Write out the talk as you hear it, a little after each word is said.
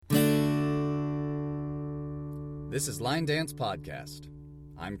This is Line Dance Podcast.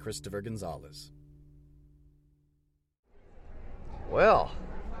 I'm Christopher Gonzalez. Well,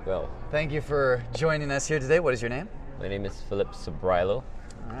 thank you for joining us here today. What is your name? My name is Philip Sobrilo. All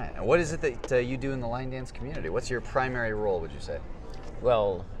right. And what is it that you do in the line dance community? What's your primary role, would you say?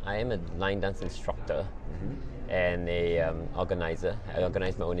 Well, I am a line dance instructor and a organizer. I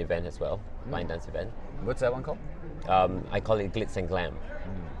organize my own event as well, line dance event. What's that one called? I call it Glitz and Glam.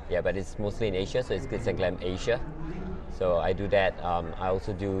 Yeah, but it's mostly in Asia, so it's Glitz and Glam Asia. So I do that. I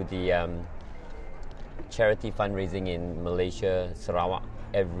also do the charity fundraising in Malaysia, Sarawak.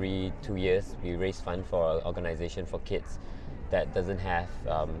 Every 2 years, we raise funds for an organization for kids that doesn't have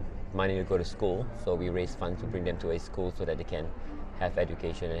money to go to school. So we raise funds to bring them to a school so that they can have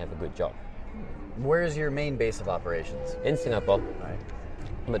education and have a good job. Where is your main base of operations? In Singapore. Right.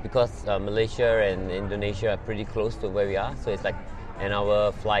 But because Malaysia and Indonesia are pretty close to where we are, so it's like an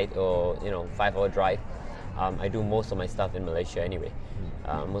hour flight or 5-hour drive. I do most of my stuff in Malaysia anyway.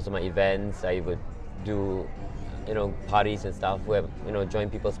 Most of my events, I would do parties and stuff, where join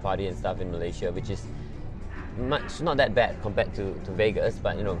people's party and stuff in Malaysia, which is not that bad compared to Vegas,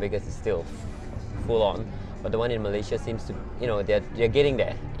 but Vegas is still full on. But the one in Malaysia seems to they're getting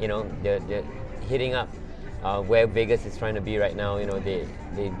there. They're hitting up where Vegas is trying to be right now. They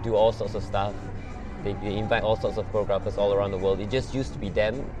do all sorts of stuff. They invite all sorts of choreographers all around the world. It just used to be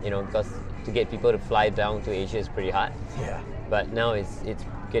them, because to get people to fly down to Asia is pretty hard. Yeah. But now it's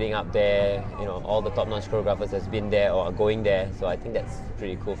getting up there. All the top-notch choreographers has been there or are going there. So I think that's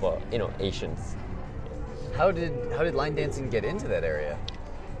pretty cool for Asians. How did line dancing get into that area?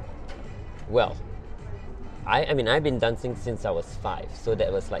 Well, I mean I've been dancing since I was 5, so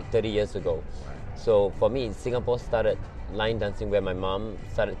that was like 30 years ago. So for me, Singapore started line dancing where my mom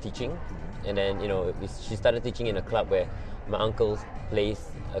started teaching, and then she started teaching in a club where my uncle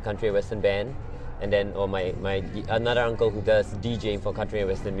plays a country and western band, and then my another uncle who does DJing for country and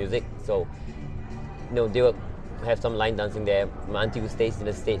western music. So they will have some line dancing there. My auntie who stays in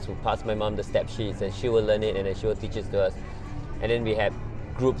the States will pass my mom the step sheets, and she will learn it, and then she will teach it to us. And then we have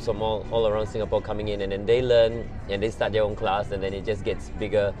groups from all around Singapore coming in, and then they learn and they start their own class, and then it just gets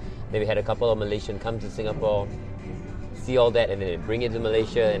bigger. Then we had a couple of Malaysians come to Singapore, see all that, and then they bring it to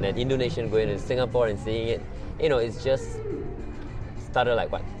Malaysia, and then Indonesian going to Singapore and seeing it. It's just started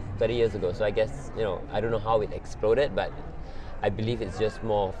like 30 years ago. So I guess I don't know how it exploded, but I believe it's just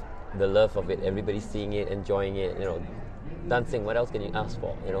more of the love of it. Everybody seeing it, enjoying it. Dancing. What else can you ask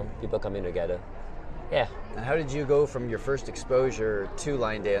for? People coming together. Yeah. And how did you go from your first exposure to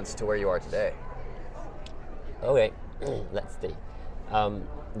line dance to where you are today? Okay, let's see.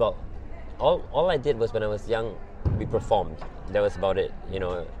 Well, all I did was when I was young, we performed. That was about it.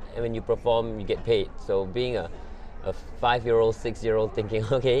 And when you perform, you get paid. So being a 5-year-old, 6-year-old thinking,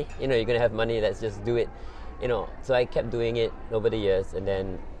 okay, you're going to have money, let's just do it. So I kept doing it over the years, and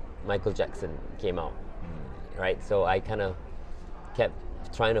then Michael Jackson came out, right? So I kind of kept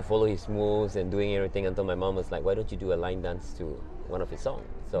trying to follow his moves and doing everything until my mom was like, why don't you do a line dance to one of his songs?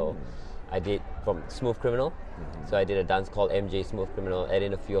 So I did from Smooth Criminal. So I did a dance called MJ Smooth Criminal, add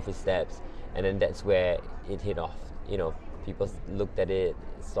in a few of his steps, and then that's where it hit off. People looked at it,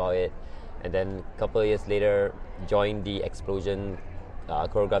 saw it, and then a couple of years later, joined the Explosion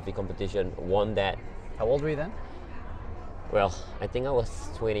choreography competition, won that. How old were you then? Well, I think I was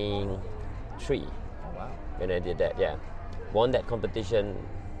 23 Oh, wow. when I did that, yeah. Won that competition,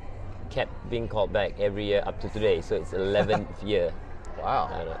 kept being called back every year up to today, so it's 11th year Wow.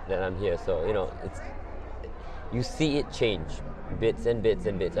 that I'm here. So, you see it change, bits and bits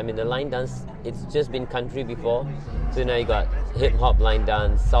and bits. I mean, the line dance, it's just been country before, so now you got hip-hop line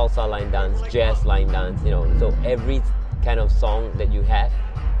dance, salsa line dance, jazz line dance, so every kind of song that you have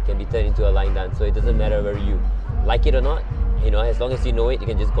can be turned into a line dance, so it doesn't matter whether you like it or not, as long as you know it, you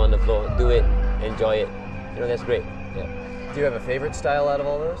can just go on the floor, do it, enjoy it, that's great. Yeah. Do you have a favorite style out of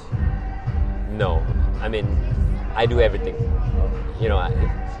all those? No, I mean, I do everything.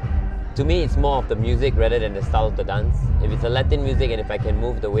 To me, it's more of the music rather than the style of the dance. If it's a Latin music and if I can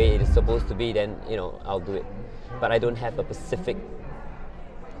move the way it is supposed to be, then I'll do it. But I don't have a specific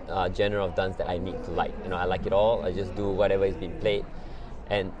genre of dance that I need to like. I like it all. I just do whatever is being played,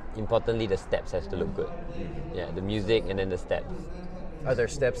 and importantly, the steps has to look good. Yeah, the music and then the steps. Are there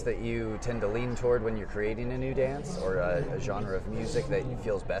steps that you tend to lean toward when you're creating a new dance, or a genre of music that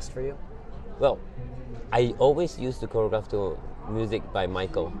feels best for you? Well, I always used to choreograph to music by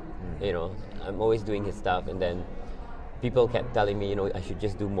Michael. I'm always doing his stuff, and then people kept telling me, I should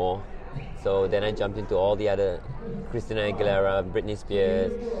just do more. So then I jumped into all the other Christina Aguilera, Britney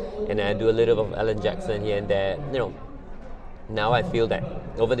Spears, and I do a little bit of Alan Jackson here and there. Now I feel that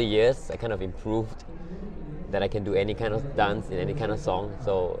over the years I kind of improved that I can do any kind of dance in any kind of song.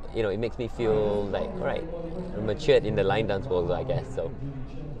 So, it makes me feel like, all right, I'm matured in the line dance world, I guess. So,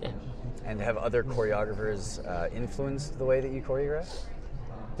 yeah. And have other choreographers influenced the way that you choreograph?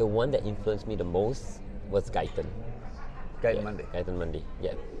 The one that influenced me the most was Gaiten. Gaiten Mundy. Gaiten Mundy,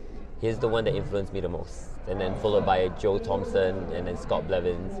 yeah. He's the one that influenced me the most. And then followed by Joe Thompson, and then Scott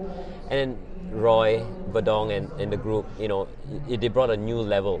Blevins. And then Roy Badong and the group, they brought a new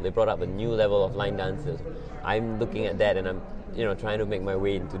level. They brought up a new level of line dancers. I'm looking at that, and I'm, trying to make my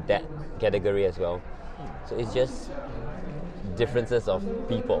way into that category as well. So it's just differences of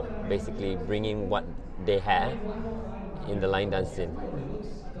people, basically bringing what they have in the line dance scene.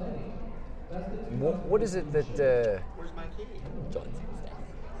 What is it that... John.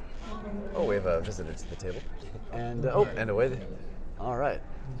 Oh, we have a visitor to the table. And, and away. All right.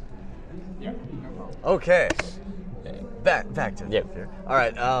 Okay. Back to Yep. here. All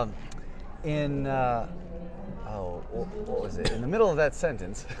right. What was it? In the middle of that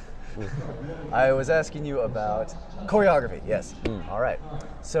sentence, I was asking you about choreography. Yes. All right.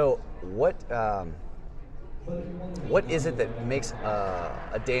 So, what is it that makes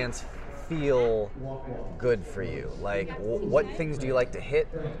a dance feel good for you? Like, what things do you like to hit,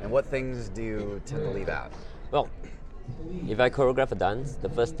 and what things do you tend to leave out? Well, if I choreograph a dance, the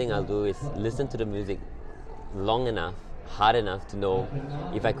first thing I'll do is listen to the music long enough, hard enough to know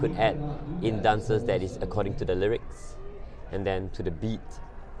if I could add in dances that is according to the lyrics, and then to the beat.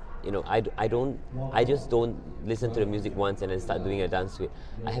 I just don't listen to the music once and then start doing a dance to it.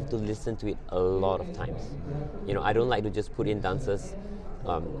 I have to listen to it a lot of times. I don't like to just put in dances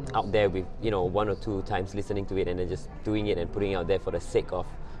out there with, one or two times listening to it and then just doing it and putting it out there for the sake of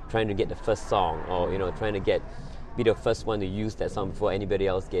trying to get the first song, or, trying to be the first one to use that song before anybody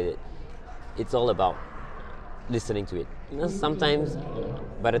else get it. It's all about listening to it. Sometimes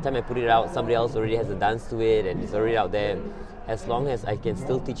by the time I put it out, somebody else already has a dance to it and it's already out there. As long as I can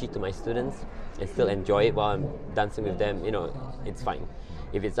still teach it to my students and still enjoy it while I'm dancing with them, it's fine.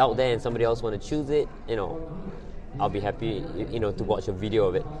 If it's out there and somebody else want to choose it, I'll be happy, to watch a video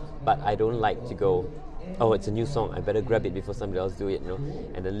of it. But I don't like to go, oh, it's a new song, I better grab it before somebody else do it,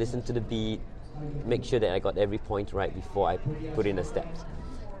 and then listen to the beat, make sure that I got every point right before I put in the steps.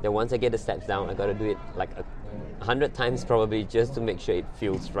 Then once I get the steps down, I got to do it like 100 times probably, just to make sure it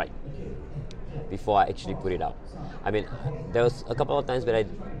feels right before I actually put it out. I mean, there was a couple of times where I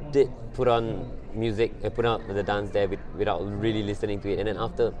did put on music, I put out the dance there without really listening to it, and then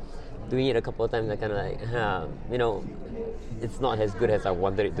after doing it a couple of times, I kind of like, it's not as good as I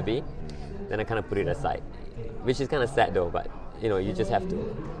wanted it to be. Then I kind of put it aside, which is kind of sad though, but you just have to.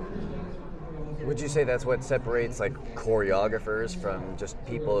 Would you say that's what separates like choreographers from just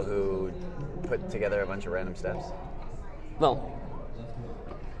people who put together a bunch of random steps? Well,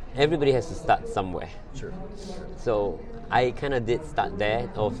 everybody has to start somewhere. Sure. So I kind of did start there,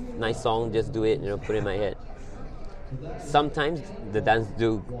 of nice song, just do it, put it in my head. Sometimes the dance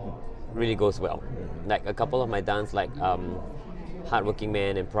really goes well. Like a couple of my dance, like Hardworking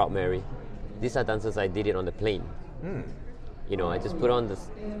Man and Proud Mary. These are dances I did it on the plane. I just put on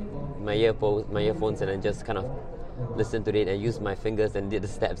my earphones and then just kind of listened to it and used my fingers and did the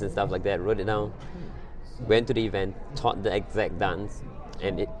steps and stuff like that, wrote it down, went to the event, taught the exact dance,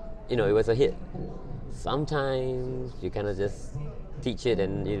 and it was a hit. Sometimes you kind of just teach it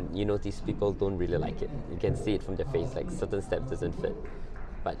and you notice people don't really like it. You can see it from their face, like certain steps doesn't fit.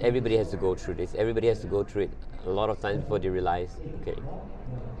 But everybody has to go through this. Everybody has to go through it a lot of times before they realize, okay,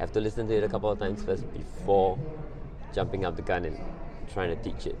 I have to listen to it a couple of times first before jumping up the gun and trying to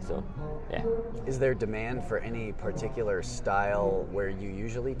teach it. So, yeah. Is there demand for any particular style where you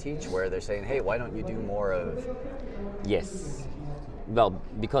usually teach, where they're saying, hey, why don't you do more of... Yes. Well,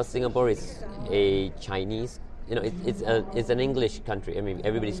 because Singapore is a Chinese, it's an English country. I mean,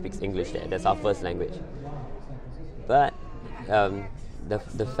 everybody speaks English there. That's our first language. But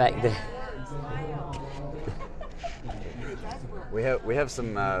the fact that we have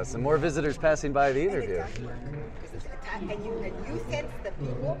some more visitors passing by the interview. And you sense the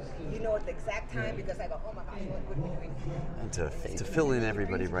people, you know at the exact time, because I go, oh my gosh, what are we doing? And to fill in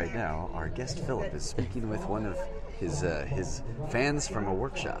everybody right now, our guest Philip is speaking with one of his fans from a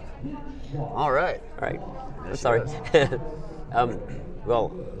workshop. All right. Sorry.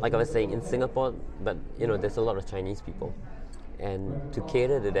 Well, like I was saying, in Singapore, but there's a lot of Chinese people, and to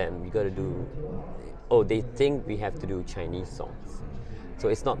cater to them, you got to do. Oh, they think we have to do Chinese songs. So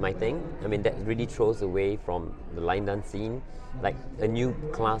it's not my thing. I mean, that really throws away from the line dance scene. Like a new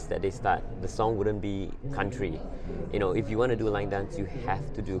class that they start, the song wouldn't be country. If you want to do line dance, you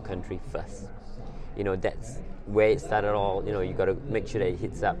have to do country first. That's where it started all. You got to make sure that it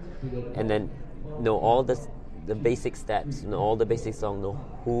hits up. And then, all the the basic steps, know all the basic songs, know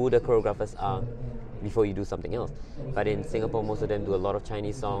who the choreographers are before you do something else. But in Singapore, most of them do a lot of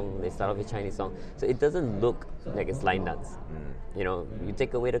Chinese songs. They start off with Chinese song, so it doesn't look like it's line dance. You know, you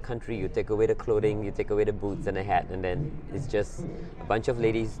take away the country, you take away the clothing, you take away the boots and the hat, and then it's just a bunch of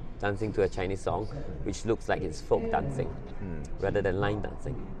ladies dancing to a Chinese song, which looks like it's folk dancing rather than line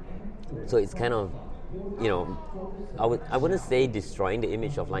dancing. So it's kind of, you know, I wouldn't say destroying the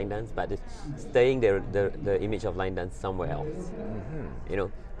image of line dance, but it's staying the image of line dance somewhere else. You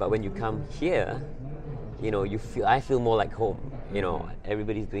know, but when you come here, you know, I feel more like home. You know,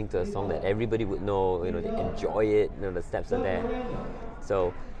 everybody's doing to a song that everybody would know. You know, they enjoy it. You know, the steps are there.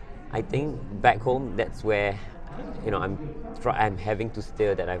 So, I think back home, that's where, you know, I'm having to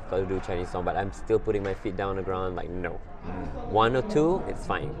steer that I've got to do Chinese song, but I'm still putting my feet down on the ground. Like, no, one or two, it's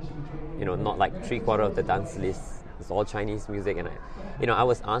fine. You know, not like 3/4 of the dance list. It's all Chinese music, and I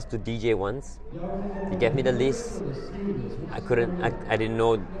was asked to DJ once. He gave me the list. I didn't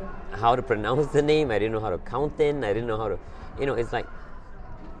know how to pronounce the name. I didn't know how to count in. I didn't know how to, you know, it's like,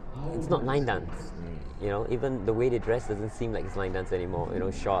 it's not line dance. You know, even the way they dress doesn't seem like it's line dance anymore. You know,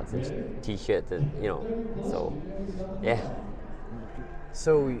 shorts and t-shirts and, you know, so, yeah.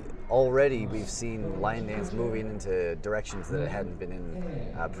 So already we've seen line dance moving into directions that it hadn't been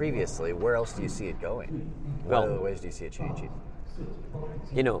in previously. Where else do you see it going? What other ways do you see it changing?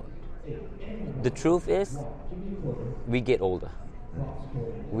 You know, the truth is, we get older.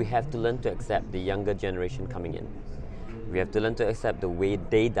 We have to learn to accept the younger generation coming in. We have to learn to accept the way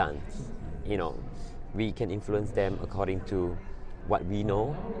they dance. You know, we can influence them according to what we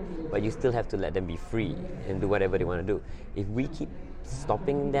know, but you still have to let them be free and do whatever they want to do. If we keep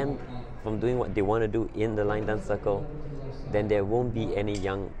stopping them from doing what they want to do in the line dance circle, then there won't be any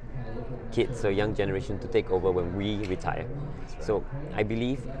young kids or young generation to take over when we retire. So I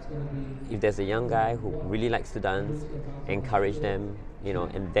believe if there's a young guy who really likes to dance, encourage them, you know,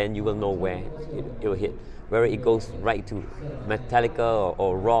 and then you will know where it will hit. Whether it goes right to Metallica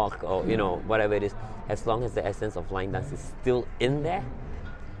or rock or, you know, whatever it is, as long as the essence of line dance is still in there,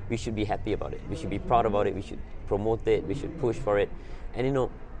 we should be happy about it. We should be proud about it. We should promote it. We should push for it. And, you know,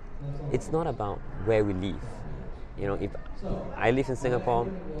 it's not about where we live. You know, if I live in Singapore,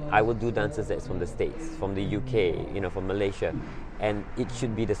 I will do dances that's from the States, from the UK, you know, from Malaysia, and it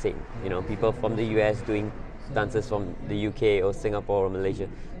should be the same. You know, people from the US doing dances from the UK or Singapore or Malaysia,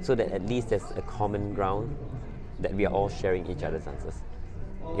 so that at least there's a common ground that we are all sharing each other's dances.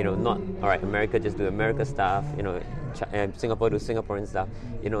 You know, not, all right, America just do America stuff, you know, Singapore do Singaporean stuff.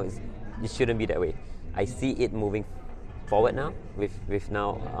 You know, it shouldn't be that way. I see it moving forward now, with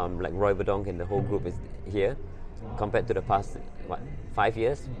now, like Roy Verdonk and the whole group is here, compared to the past, 5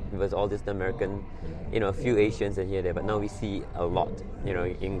 years? It was all just American, you know, a few Asians and here there, but now we see a lot, you know,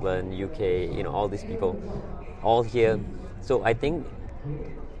 England, UK, you know, all these people, all here. So I think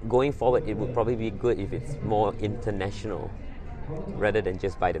going forward, it would probably be good if it's more international, rather than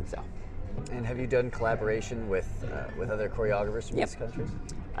just by themselves. And have you done collaboration with other choreographers from these countries?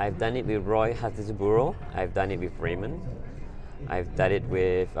 I've done it with Roy Hatizaburo. I've done it with Raymond. I've done it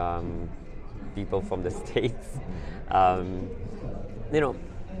with people from the States. You know,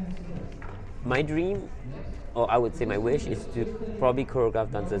 my dream, or I would say my wish, is to probably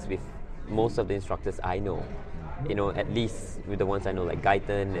choreograph dances with most of the instructors I know. You know, at least with the ones I know, like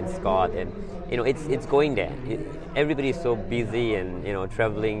Guyton and Scott, and you know, it's going there. Everybody is so busy and, you know,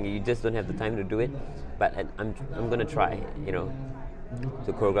 traveling. You just don't have the time to do it. But I'm gonna try, you know,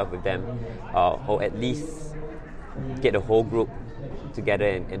 to choreograph with them, or at least get the whole group together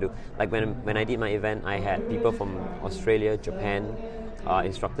and do. Like when I did my event, I had people from Australia, Japan,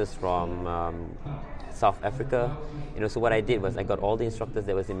 instructors from South Africa. You know, so what I did was I got all the instructors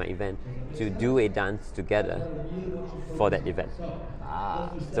that was in my event to do a dance together for that event.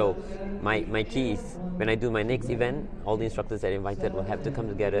 So my key is, when I do my next event, all the instructors that I invited will have to come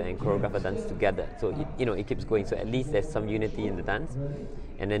together and choreograph a dance together. So it keeps going. So at least there's some unity in the dance,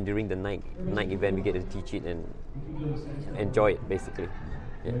 and then during the night event, we get to teach it and enjoy it, basically.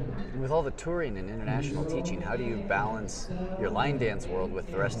 Yeah. With all the touring and international teaching, how do you balance your line dance world with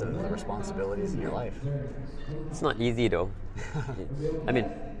the rest of the responsibilities in your life? It's not easy though. I mean,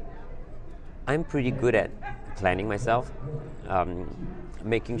 I'm pretty good at planning myself,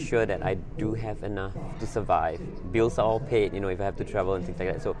 making sure that I do have enough to survive. Bills are all paid, you know, if I have to travel and things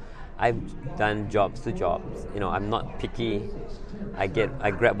like that. So I've done jobs to jobs. You know, I'm not picky. I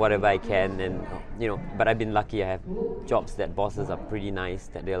grab whatever I can, and you know. But I've been lucky. I have jobs that bosses are pretty nice,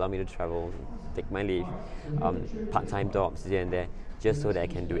 that they allow me to travel, take my leave, part-time jobs here and there, just so that I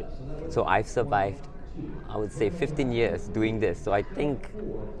can do it. So I've survived, I would say, 15 years doing this. So I think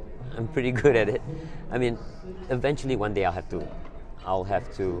I'm pretty good at it. I mean, eventually one day I'll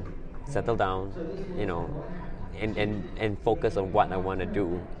have to settle down, you know, and focus on what I want to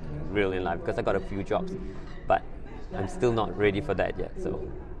do really in life, because I got a few jobs, but I'm still not ready for that yet. So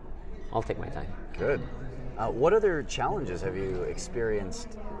I'll take my time. Good. What other challenges have you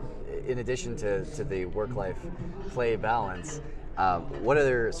experienced in addition to the work-life play balance? What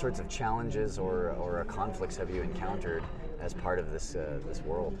other sorts of challenges or conflicts have you encountered as part of this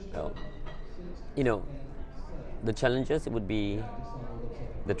world? Well, you know, the challenges would be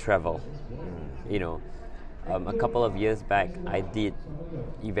the travel. You know, a couple of years back, I did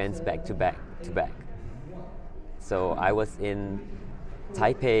events back to back. So I was in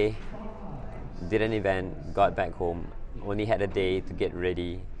Taipei, did an event, got back home, only had a day to get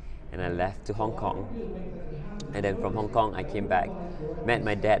ready, and I left to Hong Kong. And then from Hong Kong, I came back, met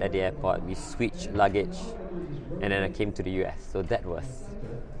my dad at the airport, we switched luggage, and then I came to the US. So that was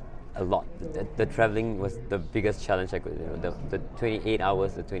a lot. The traveling was the biggest challenge I could, you know, the 28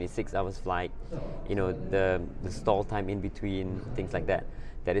 hours, the 26 hours flight, you know, the stall time in between, things like that.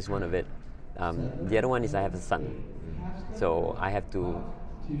 That is one of it. The other one is I have a son. So I have to,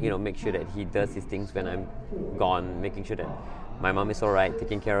 you know, make sure that he does his things when I'm gone, making sure that my mom is all right,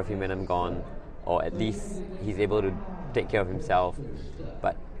 taking care of him when I'm gone, or at least he's able to take care of himself.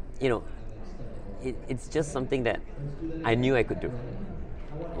 But, you know, it's just something that I knew I could do.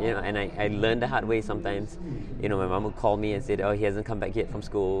 You know, and I learned the hard way sometimes. You know, my mom would call me and say, oh, he hasn't come back yet from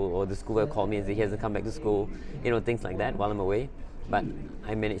school, or the school will call me and say he hasn't come back to school, you know, things like that while I'm away. But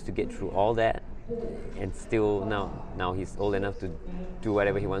I managed to get through all that, and still now he's old enough to do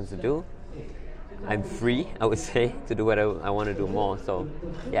whatever he wants to do. I'm free, I would say, to do whatever I want to do more. So,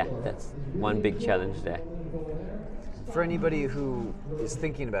 yeah, that's one big challenge there. For anybody who is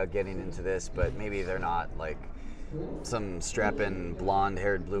thinking about getting into this, but maybe they're not like some strapping,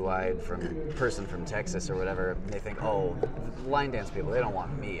 blonde-haired, blue-eyed person from Texas or whatever, they think, oh, line dance people, they don't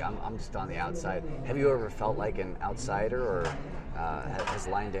want me. I'm just on the outside. Have you ever felt like an outsider, or has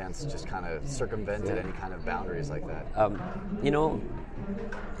line dance just kind of circumvented any kind of boundaries like that? You know,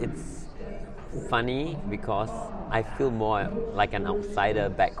 it's funny because I feel more like an outsider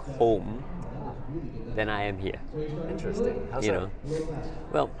back home than I am here. Interesting. How so? You know,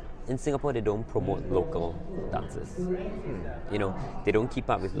 well, in Singapore, they don't promote local dancers. You know, they don't keep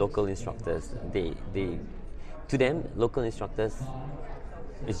up with local instructors. To them, local instructors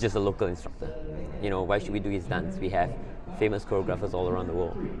is just a local instructor. You know, why should we do his dance? We have famous choreographers all around the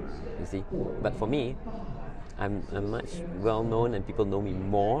world. You see, but for me, I'm much well known, and people know me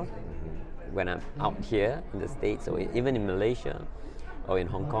more when I'm out here in the States, or even in Malaysia or in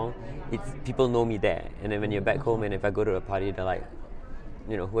Hong Kong. It's people know me there, and then when you're back home, and if I go to a party, they're like,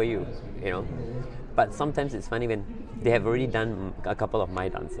 you know, who are you? You know, but sometimes it's funny when they have already done a couple of my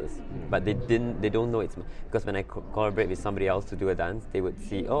dances, but they don't know it's because when I collaborate with somebody else to do a dance, they would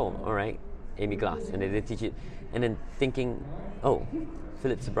see, oh, all right, Amy Glass, and they teach it, and then thinking, oh,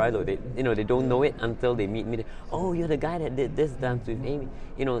 Philip Sobrilo, they don't know it until they meet me. Oh, you're the guy that did this dance with Amy,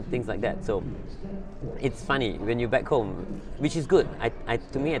 you know, things like that. So it's funny when you're back home, which is good.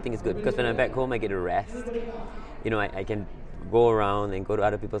 To me, I think it's good, because when I'm back home, I get to rest. You know, I can go around and go to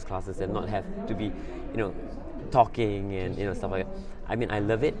other people's classes and not have to be, you know, talking and, you know, stuff like that. I mean, I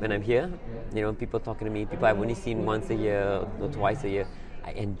love it when I'm here. You know, people talking to me, people I've only seen once a year or twice a year.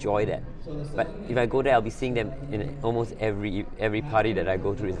 I enjoy that. But if I go there, I'll be seeing them in almost every party that I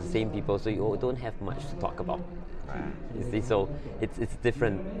go to. It's the same people, so you don't have much to talk about. Right. You see, so it's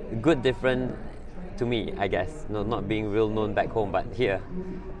different, good different to me, I guess. No, not being real known back home, but here,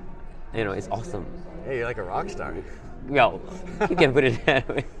 you know, it's awesome. Hey, you're like a rock star. Well, you can put it that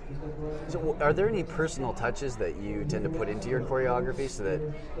way. So are there any personal touches that you tend to put into your choreography so that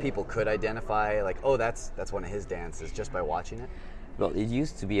people could identify, like, oh, that's one of his dances, just by watching it? Well, it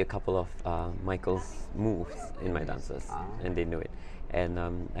used to be a couple of Michael's moves in my dances, and they know it. And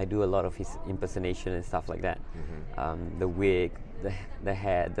I do a lot of his impersonation and stuff like that. Mm-hmm. The wig, the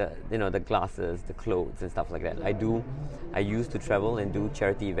hair, the glasses, the clothes and stuff like that. I used to travel and do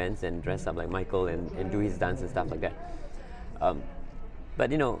charity events and dress up like Michael and do his dance and stuff like that.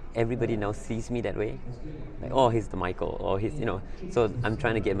 But you know, everybody now sees me that way. Like, oh, he's the Michael, or he's, you know. So I'm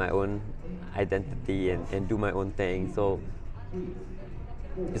trying to get my own identity and do my own thing. So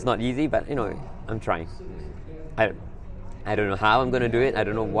it's not easy, but you know, I'm trying. I don't know how I'm going to do it. I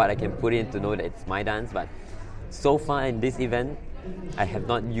don't know what I can put in to know that it's my dance, but so far in this event, I have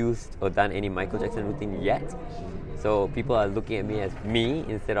not used or done any Michael Jackson routine yet. So people are looking at me as me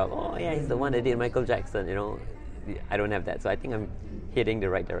instead of, oh yeah, he's the one that did Michael Jackson, you know. I don't have that. So I think I'm heading the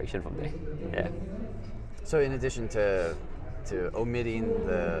right direction from there. Yeah. So in addition to to omitting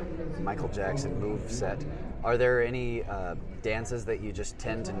the Michael Jackson move set, are there any dances that you just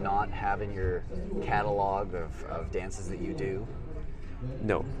tend to not have in your catalog of dances that you do?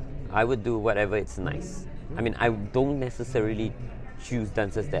 No, I would do whatever it's nice. I mean, I don't necessarily choose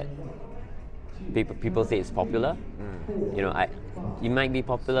dances that people say it's popular. You know, it might be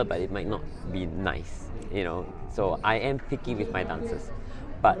popular, but it might not be nice. You know, so I am picky with my dances.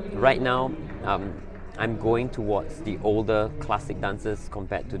 But right now, I'm going towards the older classic dances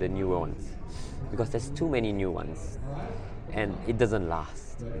compared to the newer ones, because there's too many new ones, and it doesn't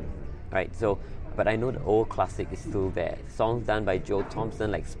last, right? So, but I know the old classic is still there. Songs done by Joe Thompson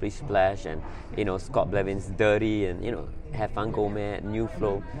like Splish Splash, and Scott Blevin's Dirty, and Have Fun Go Mad, New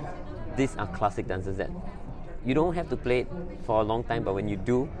Flow. These are classic dances that you don't have to play it for a long time, but when you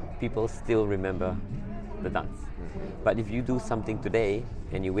do, people still remember the dance. But if you do something today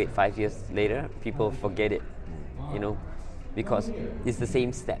and you wait 5 years later, people forget it, because it's the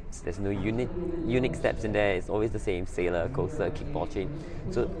same steps. There's no unique steps in there. It's always the same: sailor, coaster, kickball chain.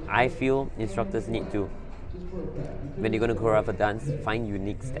 So I feel instructors need to, when you're going to choreograph a dance, find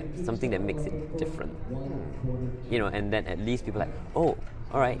unique steps, something that makes it different. And then at least people are like, oh,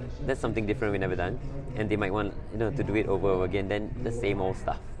 all right, that's something different we've never done, and they might want to do it over again. Then the same old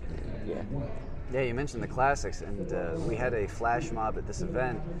stuff. Yeah, you mentioned the classics, and we had a flash mob at this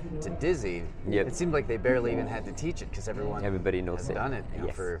event to Dizzy. Yep. It seemed like they barely even had to teach it because everybody knows has it. done it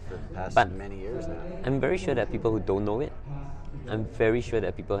Yes. for the past many years now. I'm very sure that people who don't know it, I'm very sure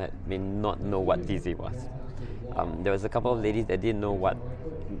that people may not know what Dizzy was. There was a couple of ladies that didn't know what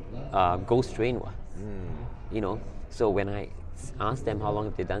Ghost Train was. So when I asked them how long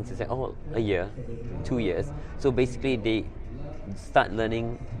have they done, they said, oh, a year, 2 years. So basically they start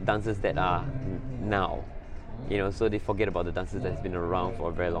learning dances that are now, so they forget about the dances that's been around for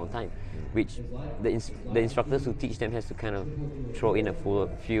a very long time, which the instructors who teach them has to kind of throw in a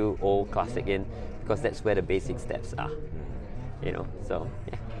few old classic in, because that's where the basic steps are, so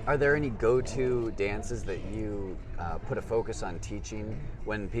yeah. Are there any go-to dances that you put a focus on teaching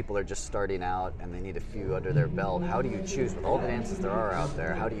when people are just starting out and they need a few under their belt? How do you choose, with all the dances there are out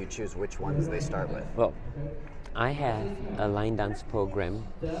there, how do you choose which ones they start with? Well, I have a line dance program.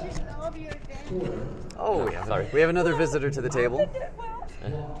 Oh, yeah. Sorry. We have another visitor to the table.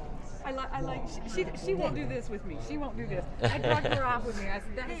 I like she won't do this with me. She won't do this. I dragged her off with me. I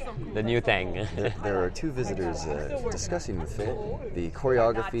said, that is so cool. The new thing. There are two visitors discussing with Phil the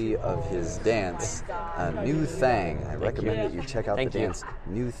choreography of his dance, New Thang. I recommend that you check out the dance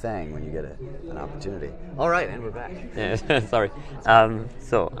New Thang when you get an opportunity. All right, and we're back. Yeah, sorry.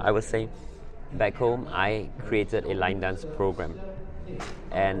 So I was saying, back home, I created a line dance program.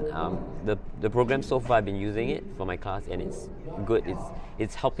 And the program so far, I've been using it for my class, and it's good.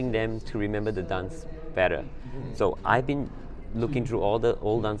 It's helping them to remember the dance better. So I've been looking through all the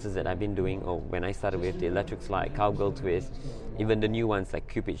old dances that I've been doing, or when I started with the electric slide, cowgirl twist, even the new ones like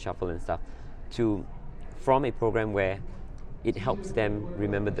Cupid shuffle and stuff, to form a program where it helps them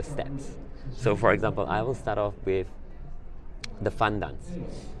remember the steps. So for example, I will start off with the fun dance,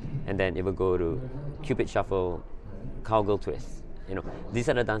 and then it will go to Cupid shuffle, cowgirl twist. These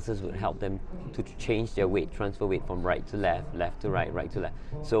are the dances would help them to change their weight, transfer weight from right to left, left to right, right to left.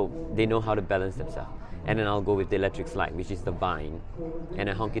 So they know how to balance themselves. And then I'll go with the electric slide, which is the vine, and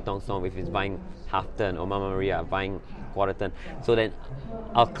a honky tonk song, which is vine half turn, or Mamma Maria, vine quarter turn. So then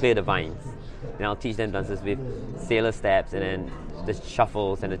I'll clear the vines, and I'll teach them dances with sailor steps, and then the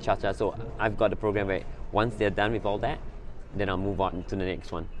shuffles and the cha-cha. So I've got a program where once they're done with all that, then I'll move on to the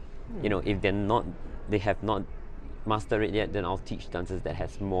next one. If they have not master it yet, then I'll teach dances that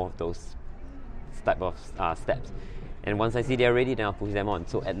has more of those type of steps. And once I see they're ready, then I'll push them on.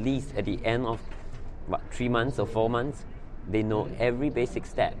 So at least at the end of 3 months or 4 months, they know every basic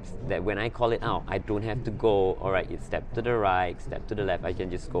steps, that when I call it out, I don't have to go, all right, it's step to the right, step to the left. I can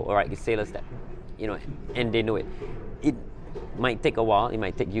just go, all right, it's sailor step, and they know it. It might take a while. It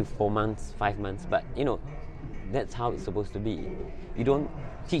might take you 4 months, 5 months, but that's how it's supposed to be. You don't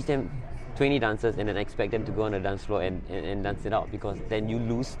teach them 20 dancers and then expect them to go on the dance floor and dance it out, because then you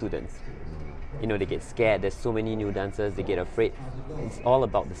lose students. They get scared. There's so many new dancers, they get afraid. It's all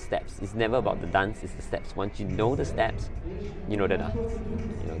about the steps. It's never about the dance, it's the steps. Once you know the steps, you know the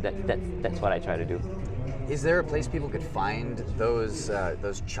dance. That's what I try to do. Is there a place people could find those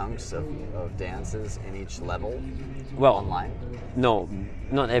chunks of dances in each level online? No,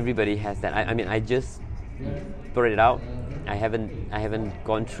 not everybody has that. I just put it out I haven't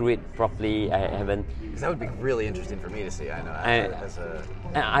gone through it properly. I haven't. 'Cause that would be really interesting for me to see. I know as an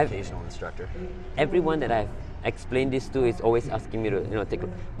occasional instructor. Everyone that I've explained this to is always asking me to take.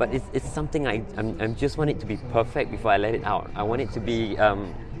 But it's something I'm just want it to be perfect before I let it out. I want it to be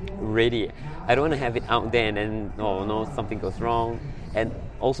ready. I don't want to have it out there and then something goes wrong. And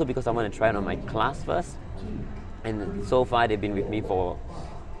also because I want to try it on my class first. And so far they've been with me for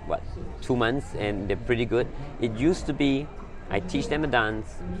 2 months and they're pretty good. It used to be I teach them a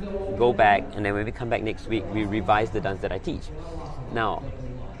dance, go back, and then when we come back next week, we revise the dance that I teach. Now,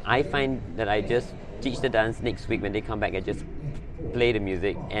 I find that I just teach the dance next week. When they come back, I just play the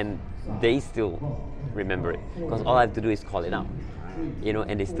music and they still remember it because all I have to do is call it out,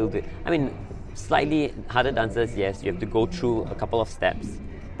 and they still do it. I mean, slightly harder dancers, yes, you have to go through a couple of steps,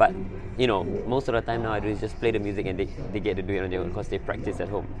 but most of the time now I do is just play the music and they get to do it on their own because they practice at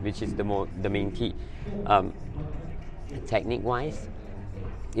home, which is the main key. Technique-wise,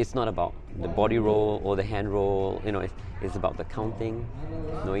 it's not about the body roll or the hand roll. It's about the counting,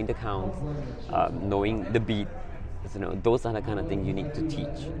 knowing the counts, knowing the beat. Those are the kind of things you need to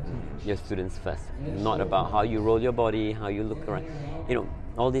teach your students first. Not about how you roll your body, how you look around.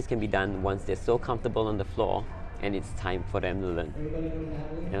 All this can be done once they're so comfortable on the floor, and it's time for them to learn.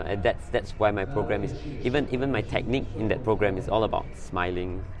 And that's why my program is even my technique in that program is all about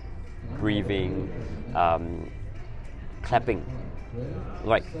smiling, breathing, clapping.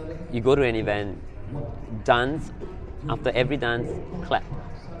 Like you go to an event, dance. After every dance, clap.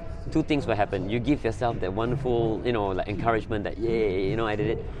 2 things will happen. You give yourself that wonderful, encouragement that yay, I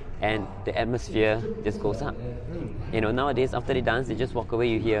did it, and the atmosphere just goes up. Nowadays after they dance, they just walk away.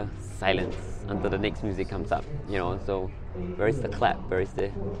 You hear silence until the next music comes up. So where is the clap? Where is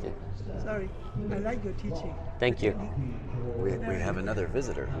the? Yeah. Sorry, I like your teaching. Thank you. We have another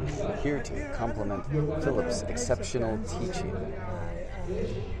visitor who's here to compliment Philip's exceptional teaching.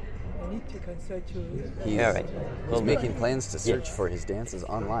 I need to consult you. He's making plans to search for his dances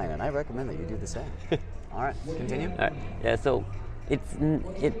online, and I recommend that you do the same. All right, continue. All right. Yeah. So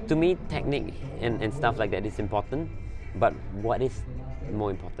to me, technique and stuff like that is important. But what is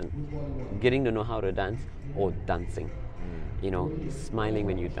more important? Getting to know how to dance or dancing. Smiling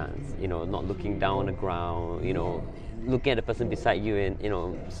when you dance. Not looking down on the ground. Looking at the person beside you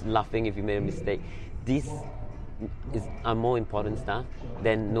and laughing if you made a mistake. These are more important stuff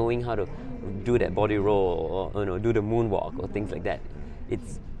than knowing how to do that body roll or do the moonwalk or things like that.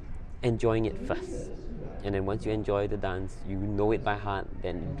 It's enjoying it first, and then once you enjoy the dance, you know it by heart,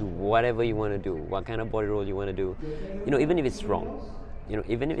 then do whatever you want to do, what kind of body roll you want to do, even if it's wrong,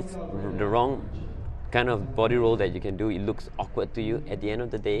 even if it's the wrong kind of body roll that you can do, it looks awkward to you. At the end of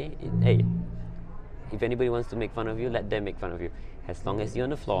the day, hey, if anybody wants to make fun of you, let them make fun of you, as long as you're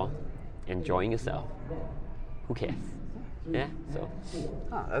on the floor enjoying yourself. Who cares? Yeah, so.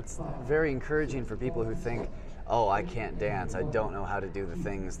 That's very encouraging for people who think, oh, I can't dance. I don't know how to do the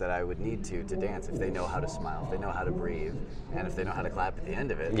things that I would need to dance. If they know how to smile, if they know how to breathe, and if they know how to clap at the end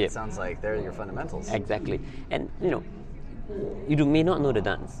of it, It sounds like they're your fundamentals. Exactly. And, you may not know the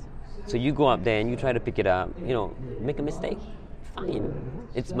dance. So you go up there and you try to pick it up, make a mistake. Fine.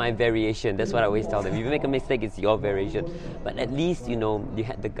 It's my variation. That's what I always tell them. If you make a mistake, it's your variation. But at least, you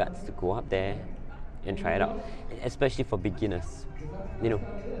had the guts to go up there and try it out, especially for beginners.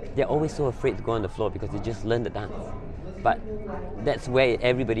 They're always so afraid to go on the floor because they just learned the dance. But that's where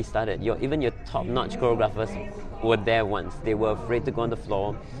everybody started. Even your top-notch choreographers were there once. They were afraid to go on the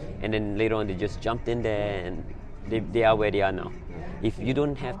floor, and then later on they just jumped in there, and they are where they are now. If you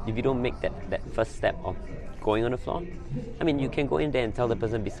don't make that first step of going on the floor, you can go in there and tell the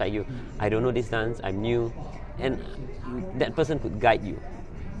person beside you, I don't know this dance, I'm new, and that person could guide you.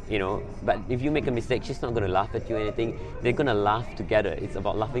 But if you make a mistake, she's not going to laugh at you or anything. They're going to laugh together. It's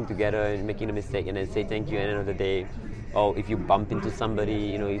about laughing together and making a mistake and then say thank you at the end of the day. Or if you bump into somebody,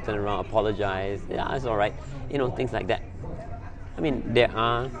 you turn around, apologize. Yeah, it's all right. Things like that. There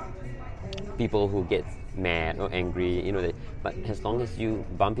are people who get mad or angry, but as long as you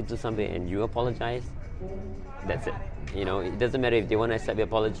bump into somebody and you apologize, that's it. It doesn't matter if they want to accept your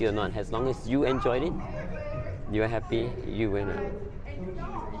apology or not. As long as you enjoyed it, you're happy, you win it.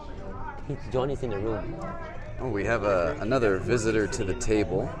 John is in the room. Oh, we have another visitor to the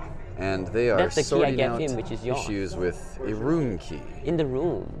table, and they are That's the key sorting I gave out him, which is yours. issues with a room key. In the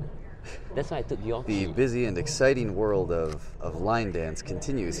room. That's why I took your The key. busy and exciting world of line dance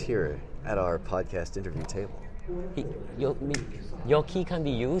continues here at our podcast interview table. Your key can't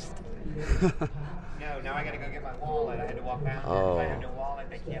be used. No, now I gotta go get my wallet. I had to walk down there. Oh. If I have no wallet,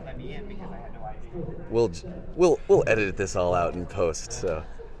 they can't let me in because I had no ID. We'll edit this all out in post. So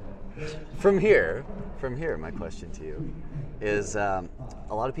From here, my question to you is: a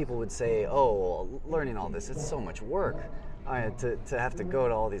lot of people would say, "Oh, learning all this—it's so much work. To have to go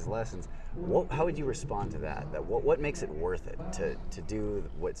to all these lessons." How would you respond to that? What makes it worth it to do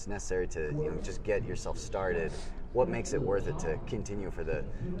what's necessary to just get yourself started? What makes it worth it to continue for the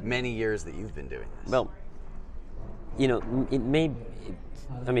many years that you've been doing this? Well,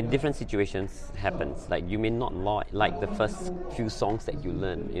 different situations happens. Like you may not like the first few songs that you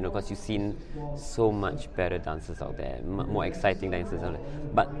learn, because you've seen so much better dancers out there, more exciting dancers out there.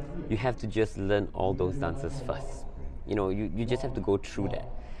 But you have to just learn all those dances first. You just have to go through that.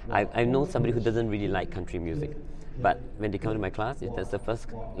 I know somebody who doesn't really like country music, but when they come to my class, if that's the first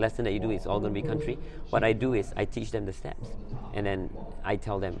lesson that you do, it's all going to be country. What I do is I teach them the steps, and then I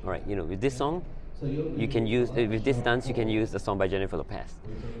tell them, all right, with this song, you can use, with this dance, you can use a song by Jennifer Lopez.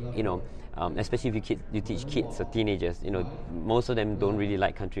 Especially if you teach kids or teenagers, most of them don't really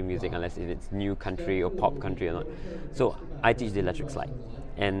like country music unless if it's new country or pop country or not. So I teach the electric slide.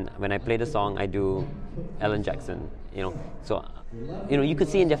 And when I play the song, I do Alan Jackson, So, you could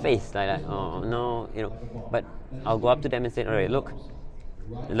see in their face, like, oh, no, But I'll go up to them and say, all right, look,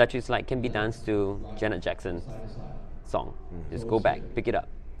 electric slide can be danced to Janet Jackson's song. Just go back, pick it up.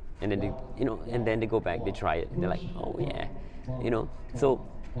 And then they go back, they try it. And they're like, oh, yeah. So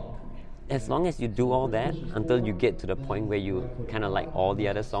as long as you do all that until you get to the point where you kind of like all the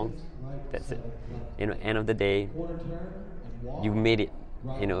other songs, that's it. End of the day, you made it.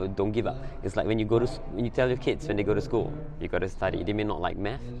 Don't give up. It's like when you tell your kids when they go to school, you got to study. They may not like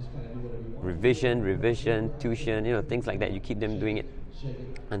math, revision, tuition, things like that. You keep them doing it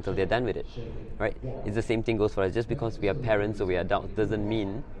until they're done with it, right? It's the same thing goes for us. Just because we are parents or we are adults doesn't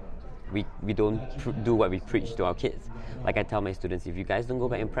mean we don't do what we preach to our kids. Like I tell my students, if you guys don't go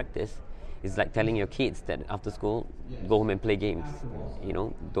back and practice, it's like telling your kids that after school, go home and play games.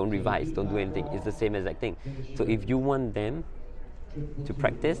 Don't revise, don't do anything. It's the same exact thing. So if you want them to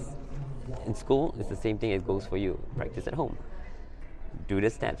practice in school, it's the same thing as goes for you. Practice at home. Do the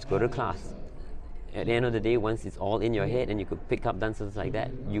steps, go to class. At the end of the day, once it's all in your head and you could pick up dances like that,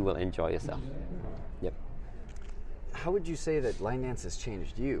 you will enjoy yourself. Yep. How would you say that line dance has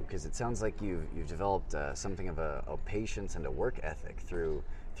changed you? Because it sounds like you've developed something of a patience and a work ethic through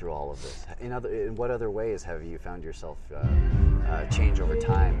all of this. In what other ways have you found yourself change over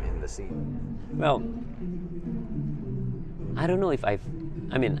time in the scene? Well, I don't know if I've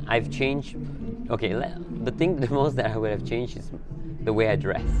changed. Okay, the most that I would have changed is the way I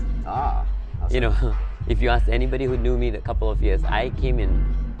dress. Awesome. If you ask anybody who knew me a couple of years, I came in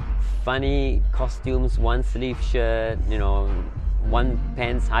funny costumes, one sleeve shirt, one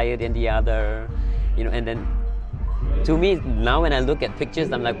pants higher than the other, and then to me now when I look at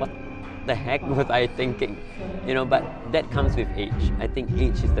pictures, I'm like, what the heck was I thinking? But that comes with age. I think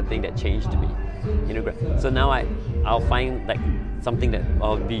age is the thing that changed me. So now I'll find like something that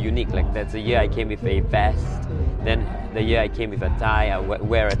will be unique. Like that's the year I came with a vest. Then the year I came with a tie, I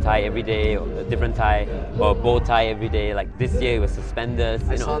wear a tie every day, or a different tie, or a bow tie every day. Like this year it was suspenders.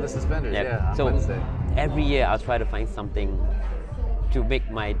 I saw the suspenders. Yeah. So Wednesday. Every year I'll try to find something to make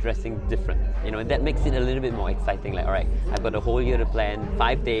my dressing different. And that makes it a little bit more exciting. Like, all right, I've got a whole year to plan,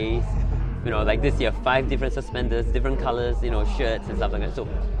 5 days. Like this year, 5 different suspenders, different colors, shirts and stuff like that. So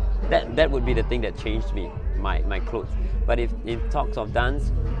that would be the thing that changed me, my clothes. But if in talks of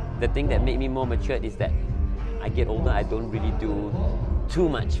dance, the thing that made me more matured is that I get older, I don't really do too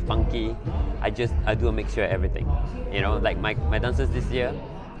much funky. I do a mixture of everything. Like my dances this year,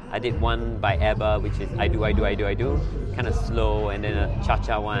 I did one by ABBA, which is I do, kind of slow, and then a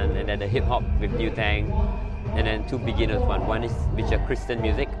cha-cha one, and then a hip-hop with Liu Tang, and then 2 beginners one. One is which are Christian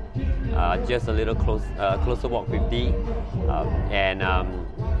music, just a little closer walk with D, and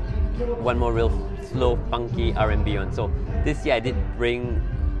one more real slow, funky R&B one. So this year I did bring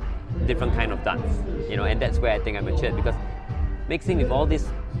different kind of dance, and that's where I think I matured, because mixing with all these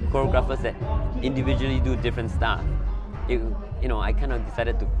choreographers that individually do different stuff, I kind of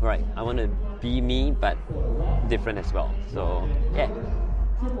decided to, right, I want to be me, but different as well. So, yeah.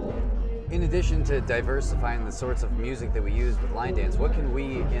 In addition to diversifying the sorts of music that we use with line dance, what can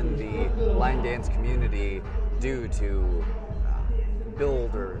we in the line dance community do to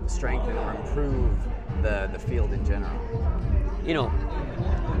build or strengthen or improve the field in general?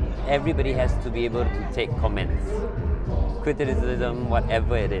 Everybody has to be able to take comments, criticism,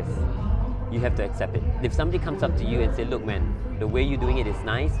 whatever it is. You have to accept it. If somebody comes up to you and say, look man, the way you're doing it is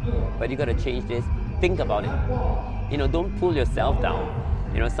nice, but you got to change this, think about it. Don't pull yourself down.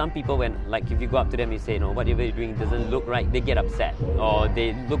 Some people, if you go up to them, you say, whatever you're doing doesn't look right, they get upset, or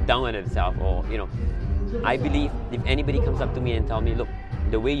they look down on themselves, or, I believe if anybody comes up to me and tell me, look,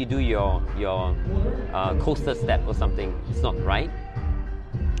 the way you do your coaster step or something is not right,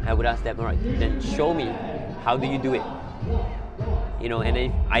 I would ask them, all right, then show me, how do you do it? You know, and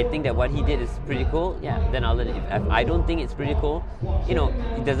if I think that what he did is pretty cool, yeah, then I'll let it. If I don't think it's pretty cool, you know,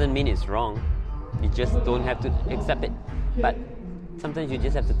 it doesn't mean it's wrong. You just don't have to accept it. But sometimes you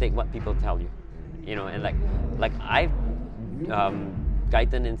just have to take what people tell you. You know, and like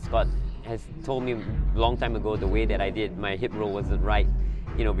Guyton and Scott has told me a long time ago the way that I did my hip roll wasn't right,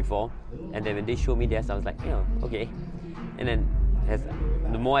 you know, before. And then when they showed me this, I was like, you know, okay. And then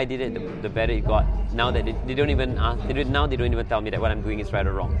the more I did it, the better it got. Now that they don't even ask, they don't even tell me that what I'm doing is right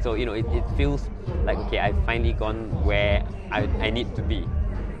or wrong. So, you know, it feels like, okay, I've finally gone where I need to be.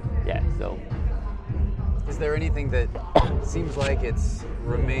 Yeah, so. Is there anything that seems like it's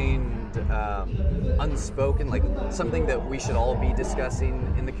remained unspoken, like something that we should all be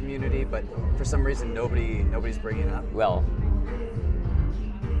discussing in the community, but for some reason nobody's bringing it up? Well,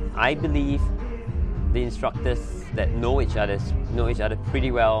 I believe the instructors that know each other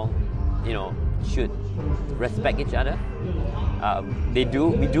pretty well, you know, should respect each other. We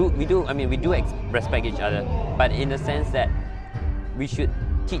do respect each other, but in the sense that we should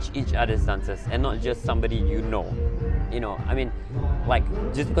teach each other's dances and not just somebody you know. You know, I mean, like,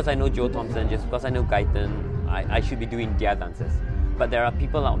 just because I know Joe Thompson, just because I know Guyton, I should be doing their dances. But there are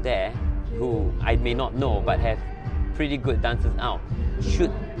people out there who I may not know but have pretty good dances out,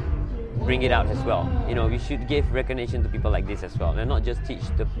 should bring it out as well. You know, we should give recognition to people like this as well, and not just teach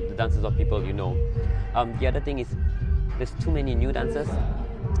the dances of people you know. The other thing is, there's too many new dancers.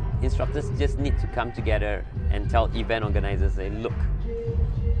 Instructors just need to come together and tell event organizers, say, look,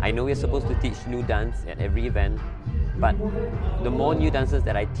 I know we're supposed to teach new dance at every event, but the more new dancers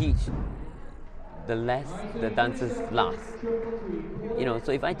that I teach, the less the dances last. You know,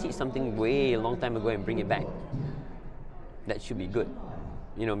 so if I teach something way a long time ago and bring it back, that should be good.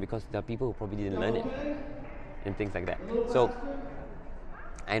 You know, because there are people who probably didn't learn it and things like that. So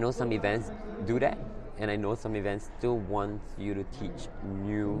I know some events do that, and I know some events still want you to teach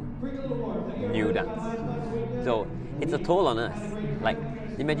new dance. So it's a toll on us. Like,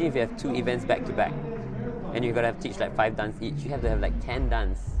 imagine if you have 2 events back to back, and you've got to have teach like 5 dance each. You have to have like 10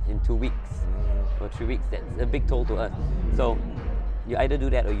 dance in 2 weeks or 3 weeks. That's a big toll to us. So you either do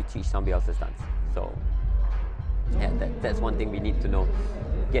that or you teach somebody else's dance. So yeah, that's one thing we need to know.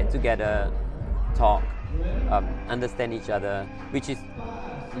 Get together, talk, understand each other, which is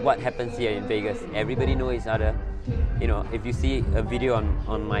what happens here in Vegas. Everybody knows each other. You know, if you see a video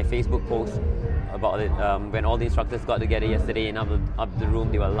on my Facebook post about it, when all the instructors got together yesterday and up the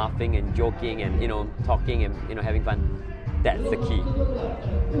room, they were laughing and joking and, you know, talking and, you know, having fun. That's the key.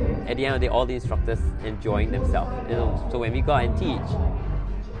 At the end of the day, all the instructors enjoying themselves. You know, so when we go out and teach,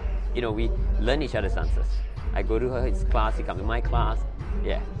 you know, we learn each other's dances. I go to his class, he comes to my class.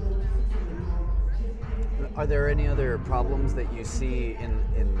 Yeah. Are there any other problems that you see in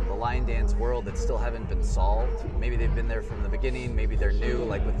the line dance world that still haven't been solved? Maybe they've been there from the beginning, maybe they're new,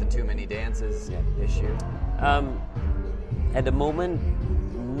 like with the too many dances issue? At the moment,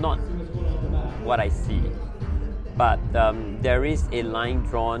 not what I see. But there is a line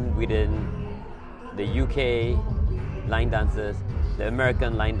drawn within the UK line dancers, the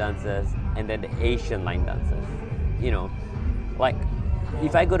American line dancers, and then the Asian line dancers. You know, like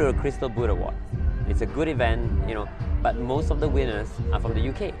if I go to a Crystal Boot Award, it's a good event, you know, but most of the winners are from the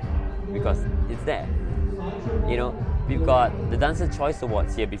UK because it's there. You know, we've got the Dancer Choice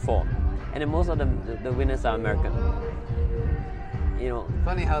Awards here before, and then most of the winners are American. You know,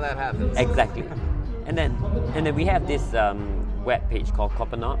 funny how that happens. Exactly. And then we have this web page called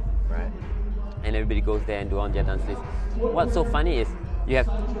Copper Knot, right? And everybody goes there and do on their dance list. What's so funny is you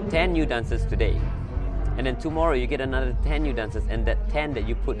have 10 new dancers today, and then tomorrow you get another 10 new dancers, and that 10 that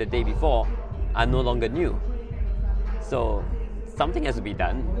you put the day before are no longer new. So something has to be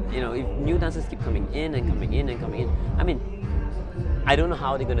done. You know, if new dancers keep coming in and coming in and coming in, I mean, I don't know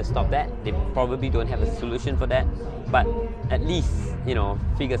how they're going to stop that. They probably don't have a solution for that, but at least, you know,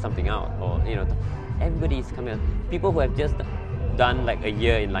 figure something out. Or, you know, everybody is coming out. People who have just done like a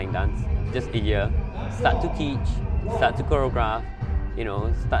year in line dance, just a year, start to teach, start to choreograph, you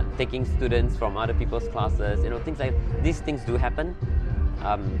know, start taking students from other people's classes, you know, things like these things do happen.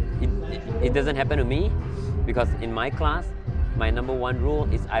 It doesn't happen to me because in my class, my number one rule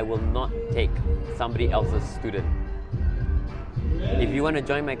is I will not take somebody else's student. If you want to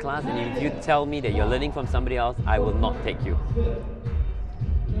join my class and if you tell me that you're learning from somebody else, I will not take you.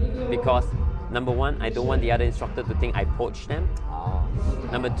 Because number one, I don't want the other instructor to think I poached them.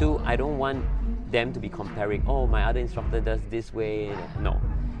 Number two, I don't want them to be comparing, oh, my other instructor does this way. No.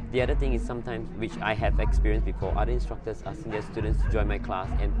 the other thing is sometimes, which I have experienced before, other instructors asking their students to join my class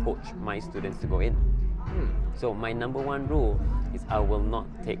and poach my students to go in. So my number one rule is I will not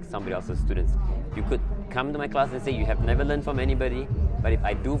take somebody else's students. You could come to my class and say you have never learned from anybody, but if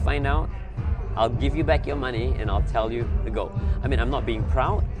I do find out, I'll give you back your money and I'll tell you to go. I mean, I'm not being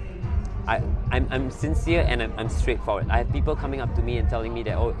proud. I'm sincere and I'm straightforward. I have people coming up to me and telling me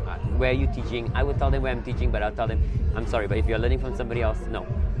that, oh, where are you teaching? I would tell them where I'm teaching, but I'll tell them, I'm sorry, but if you're learning from somebody else, no.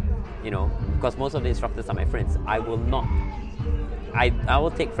 You know, because most of the instructors are my friends. I will not. I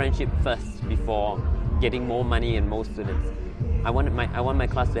will take friendship first before getting more money and more students. I want my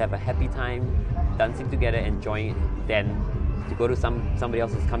class to have a happy time, dancing together, enjoying it, than to go to somebody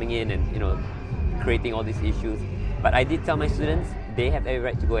else who's coming in and, you know, creating all these issues. But I did tell my students they have every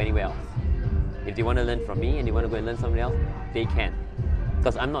right to go anywhere else. If they want to learn from me and they want to go and learn somewhere else, they can.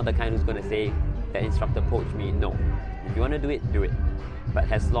 Because I'm not the kind who's going to say that instructor poached me. No. If you want to do it, do it.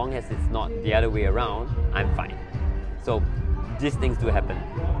 But as long as it's not the other way around, I'm fine. So these things do happen.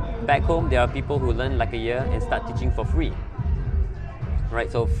 Back home, there are people who learn like a year and start teaching for free.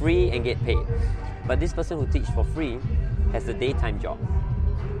 Right? So free and get paid. But this person who teaches for free has a daytime job.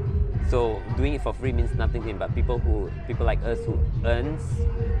 So doing it for free means nothing to him. But people like us who earns,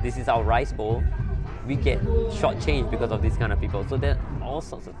 this is our rice bowl, we get shortchanged because of these kind of people. So there are all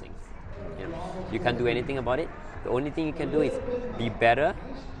sorts of things. You know, you can't do anything about it. The only thing you can do is be better,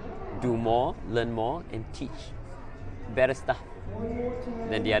 do more, learn more, and teach better stuff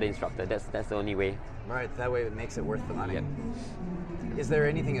than the other instructor. That's the only way. Right, that way it makes it worth the money. Yep. Is there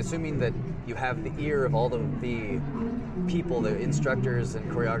anything, assuming that you have the ear of all the people, the instructors and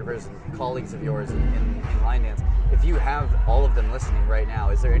choreographers and colleagues of yours in line dance, if you have all of them listening right now,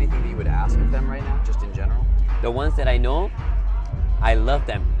 is there anything that you would ask of them right now, just in general? The ones that I know, I love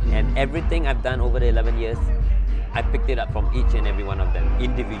them. And everything I've done over the 11 years, I picked it up from each and every one of them,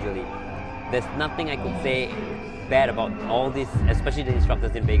 individually. There's nothing I could say bad about all these, especially the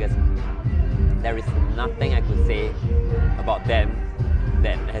instructors in Vegas. There is nothing I could say about them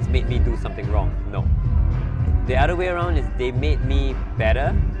that has made me do something wrong. No. The other way around is they made me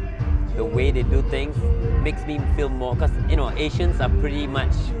better. The way they do things makes me feel more, because, you know, Asians are pretty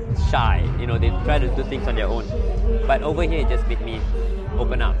much shy. You know, they try to do things on their own. But over here, it just made me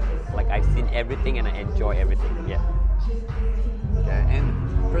open up. Like, I've seen everything and I enjoy everything. Yeah. Okay.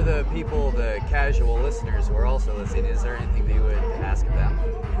 And for the people, the casual listeners who are also listening, is there anything that you would ask of them?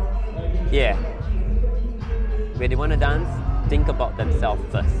 Yeah. When they want to dance, think about themselves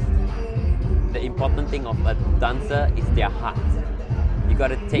first. The important thing of a dancer is their heart. You got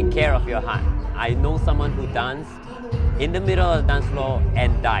to take care of your heart. I know someone who danced in the middle of the dance floor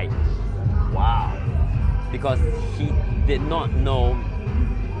and died. Wow. Because he did not know,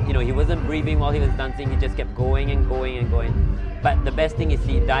 you know, he wasn't breathing while he was dancing. He just kept going and going and going. But the best thing is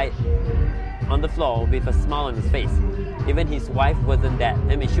he died on the floor with a smile on his face. Even his wife wasn't that.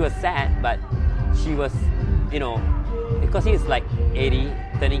 I mean, she was sad, but she was, you know, because he is like 80,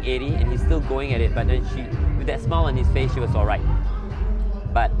 turning 80, and he's still going at it. But then she, with that smile on his face, she was all right.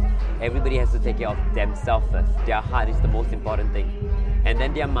 But everybody has to take care of themselves first. Their heart is the most important thing. And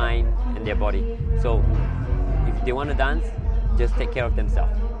then their mind and their body. So if they want to dance, just take care of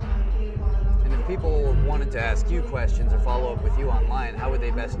themselves. And if people wanted to ask you questions or follow up with you online, how would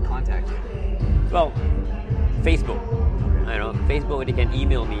they best contact you? Well, Facebook. I don't know, Facebook, they can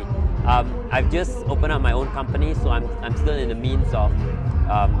email me. I've just opened up my own company, so I'm still in the means of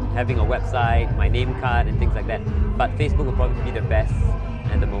having a website, my name card, and things like that. But Facebook will probably be the best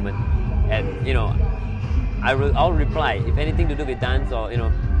at the moment. And, you know, I'll reply if anything to do with dance or, you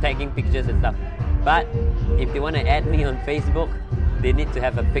know, tagging pictures and stuff. But if they want to add me on Facebook, they need to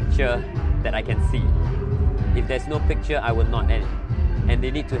have a picture that I can see. If there's no picture, I will not add it. And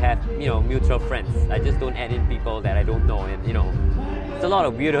they need to have, you know, mutual friends. I just don't add in people that I don't know. And, you know, there's a lot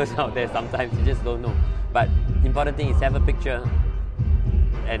of weirdos out there sometimes, you just don't know. But important thing is have a picture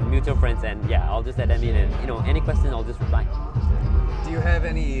and mutual friends, and yeah, I'll just add them in, and, you know, any question I'll just reply. Do you have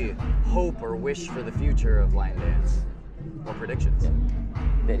any hope or wish for the future of line dance? Or predictions?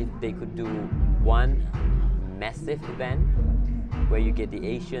 That if they could do one massive event where you get the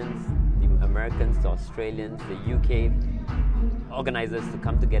Asians, the Americans, the Australians, the UK organizers to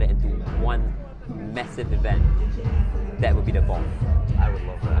come together and do one massive event, that would be the bomb. I would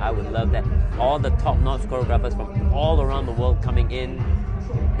love that. I would love that. All the top-notch choreographers from all around the world coming in,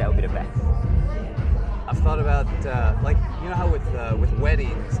 that would be the best. I've thought about, like, you know how with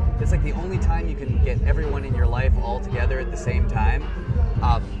weddings, it's like the only time you can get everyone in your life all together at the same time.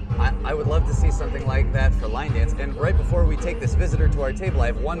 I would love to see something like that for line dance. And right before we take this visitor to our table, I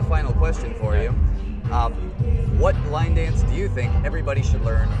have one final question for you. What line dance do you think everybody should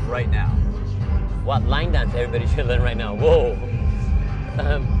learn right now? What line dance everybody should learn right now? Whoa.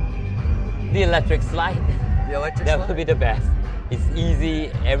 The electric slide. The electric That slide? would be the best. It's easy.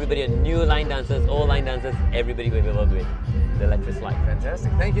 Everybody, new line dancers, old line dancers, everybody will be able to do it. The electric slide.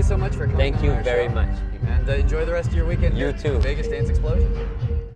 Fantastic. Thank you so much for coming Thank on you our very show. much. And enjoy the rest of your weekend. You here. too. Vegas Dance Explosion.